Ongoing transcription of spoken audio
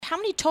how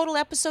many total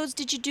episodes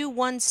did you do?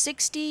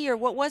 160 or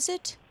what was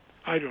it?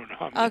 I don't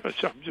know. I'm just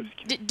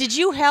kidding. Did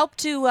you help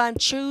to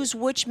choose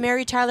which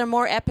Mary Tyler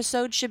Moore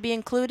episodes should be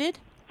included?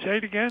 Say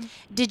it again?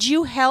 Did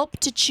you help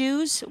to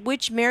choose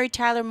which Mary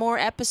Tyler Moore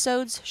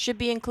episodes should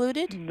be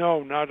included?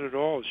 No, not at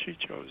all. She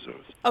chose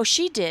those. Oh,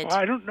 she did. Well,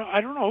 I don't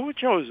know who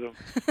chose them.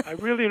 I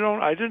really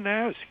don't. I didn't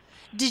ask.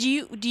 Do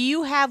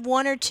you have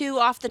one or two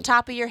off the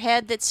top of your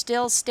head that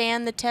still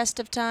stand the test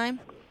of time?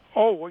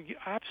 Oh, well,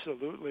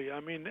 absolutely. I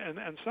mean,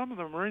 and some of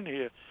them are in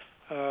here.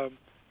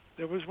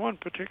 There was one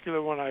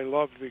particular one I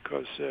loved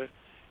because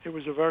it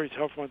was a very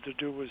tough one to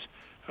do. Was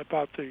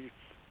about the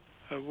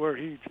where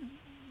he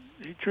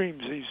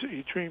dreams.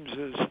 He dreams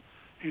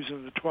he's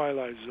in the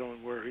Twilight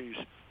Zone where he's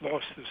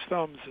lost his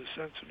thumbs, his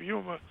sense of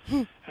humor.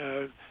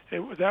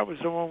 That was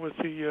the one with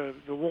the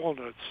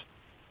walnuts.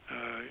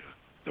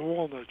 The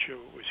Walnut Show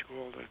it was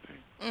called, I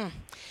think.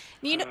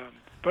 You know,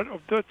 but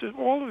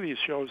all of these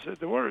shows,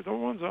 the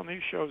ones on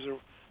these shows are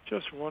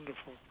just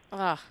wonderful.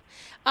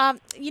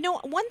 you know,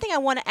 one thing I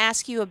want to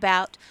ask you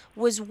about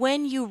was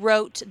when you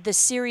wrote the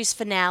series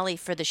finale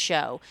for the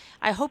show.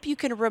 I hope you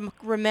can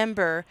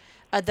remember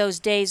those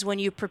days when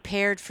you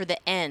prepared for the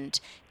end.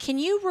 Can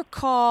you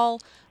recall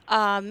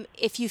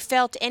if you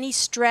felt any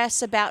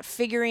stress about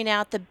figuring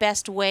out the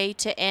best way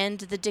to end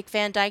the Dick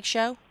Van Dyke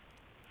Show?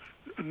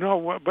 No,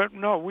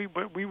 we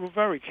were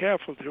very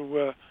careful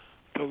to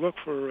look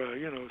for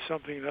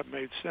something that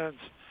made sense.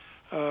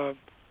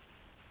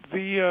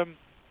 The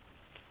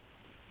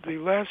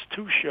last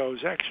two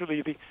shows,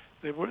 actually,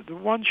 the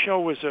one show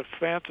was a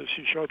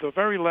fantasy show. The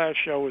very last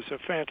show was a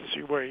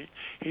fantasy where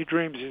he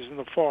dreams he's in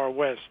the far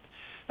west.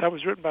 That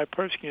was written by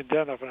Persky and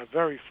Denoff, and a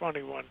very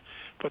funny one.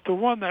 But the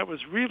one that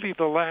was really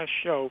the last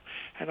show,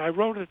 and I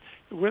wrote it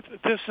with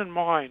this in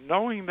mind,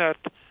 knowing that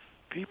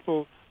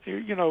people,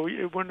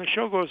 when the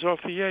show goes off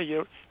the air,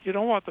 you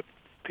don't want the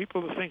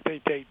people to think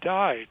they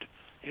died,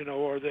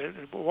 or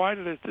why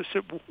did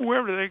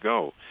where did they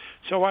go?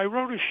 So I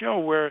wrote a show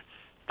where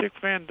Dick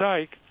Van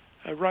Dyke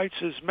writes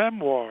his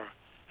memoir,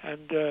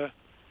 and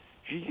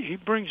he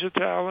brings it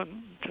to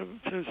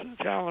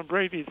Alan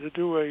Brady to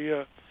do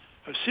a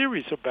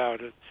series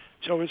about it.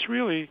 So it's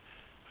really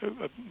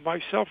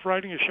myself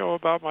writing a show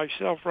about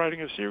myself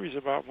writing a series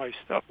about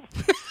myself.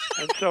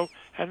 And so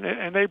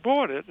and they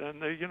bought it,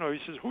 and he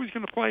says, who's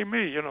going to play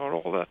me, and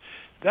all that.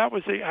 That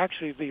was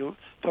actually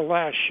the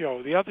last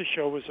show. The other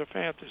show was a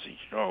fantasy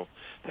show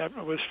that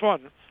was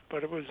fun,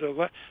 but it was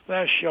the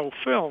last show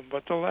film.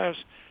 But the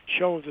last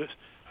show of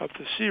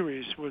the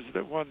series was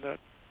the one that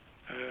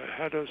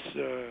had us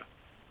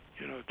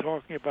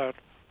talking about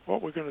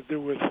what we're going to do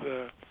with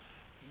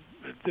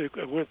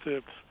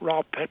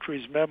Rob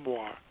Petrie's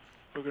memoir.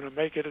 We're going to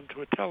make it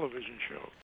into a television show.